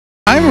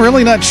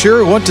really not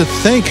sure what to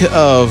think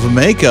of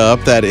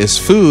makeup that is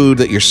food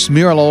that you're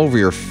smearing all over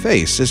your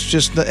face. It's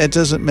just, it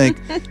doesn't make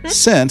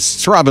sense.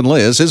 It's Rob and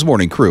Liz, his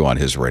morning crew on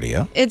his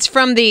radio. It's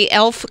from the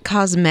E.L.F.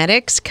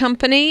 Cosmetics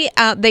company.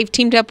 They've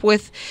teamed up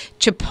with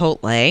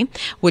Chipotle,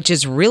 which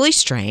is really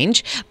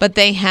strange, but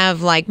they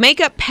have like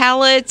makeup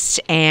palettes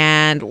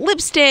and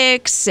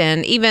lipsticks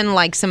and even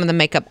like some of the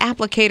makeup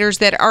applicators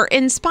that are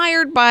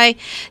inspired by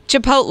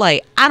Chipotle.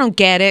 I don't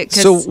get it.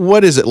 So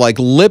what is it, like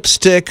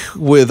lipstick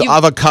with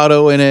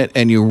avocado in it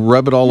and you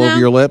rub it all over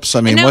your lips?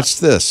 I mean, what's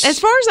this? As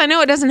far as I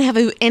know, it doesn't have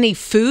any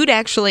food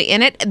actually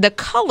in it. The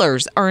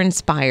colors are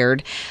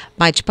inspired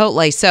by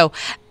Chipotle. So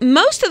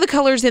most of the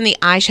colors in the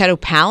eyeshadow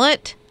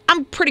palette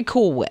I'm pretty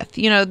cool with,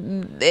 you know,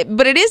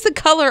 but it is the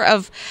color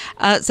of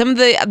some of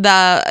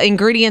the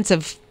ingredients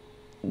of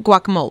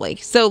guacamole.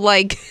 So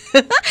like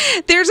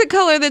there's a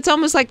color that's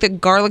almost like the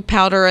garlic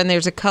powder, and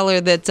there's a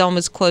color that's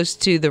almost close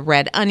to the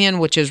red onion,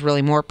 which is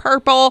really more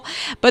purple.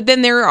 But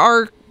then there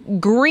are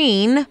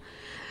green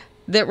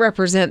that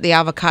represent the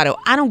avocado.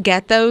 I don't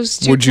get those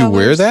two Would you colors.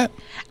 wear that?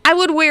 I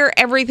would wear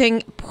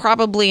everything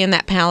probably in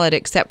that palette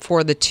except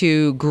for the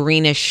two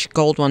greenish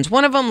gold ones.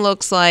 One of them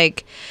looks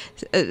like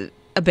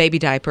a baby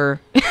diaper.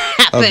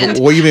 What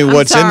do you mean?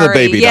 What's in the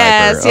baby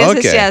diaper?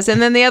 Yes.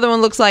 And then the other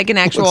one looks like an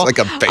actual like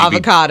a baby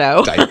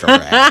avocado. Diaper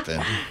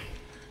happened.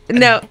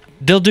 No.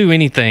 They'll do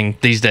anything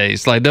these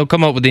days. Like, they'll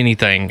come up with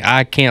anything.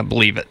 I can't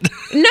believe it.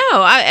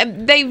 No,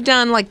 they've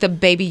done like the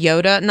Baby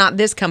Yoda. Not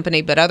this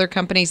company, but other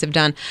companies have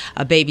done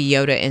a Baby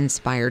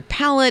Yoda-inspired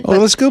palette. Well,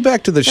 let's go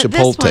back to the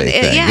Chipotle thing.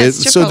 Yeah,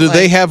 So do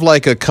they have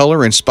like a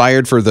color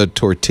inspired for the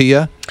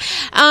tortilla?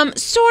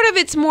 Sort of.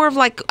 It's more of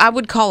like I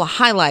would call a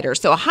highlighter.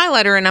 So a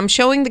highlighter, and I'm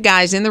showing the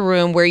guys in the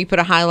room where you put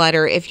a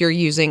highlighter if you're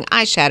using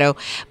eyeshadow,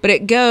 but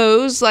it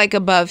goes like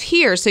above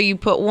here. So you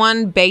put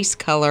one base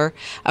color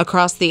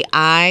across the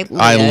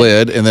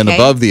eyelid, and then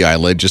above the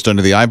eyelid, just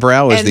under the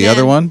eyebrow, is the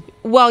other one?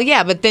 Well,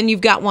 yeah, but then you've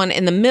got one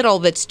in the middle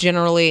that's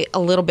generally a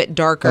little bit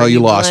darker. Oh, you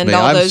lost me.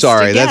 I'm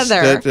sorry.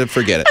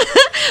 Forget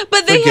it.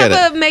 But they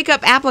have a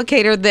makeup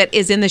applicator that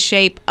is in the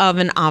shape of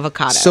an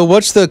avocado. So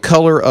what's the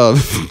color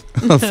of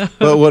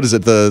what is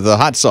it? The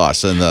hot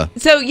sauce and the...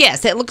 So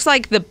yes, it looks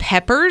like the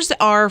peppers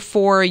are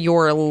for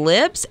your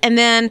lips, and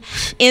then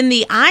in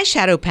the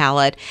eyeshadow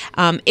palette,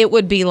 it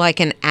would be like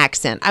an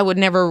accent. I would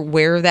never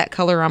wear that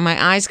color on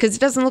my eyes because it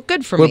doesn't look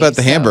good for me. What about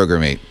the hamburger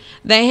meat?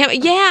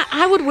 Yeah,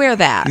 I would wear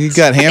that. You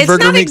got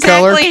hamburger meat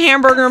color? It's not exactly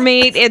hamburger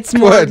meat. It's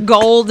more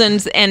gold,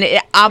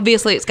 and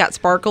obviously it's got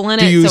sparkle in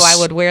it, so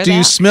I would wear that. Do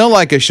you smell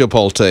like a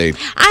Chipotle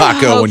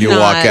taco when you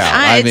walk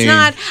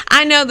out?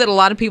 I know that a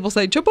lot of people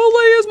say,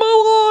 Chipotle is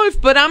my life,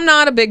 but I'm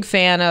not a big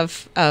fan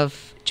of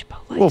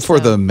Chipotle. Well, for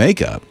the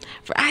makeup.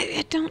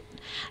 I don't...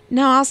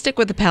 No, I'll stick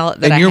with the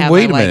palette that I have.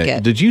 Wait a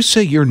minute. Did you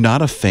say you're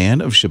not a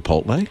fan of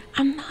Chipotle?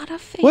 I'm not a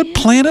fan. What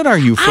planet are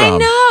you from? I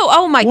know.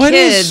 Oh, my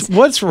kids.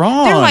 What's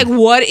wrong? They're like,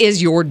 what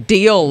is your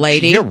deal,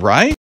 lady? You're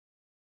right.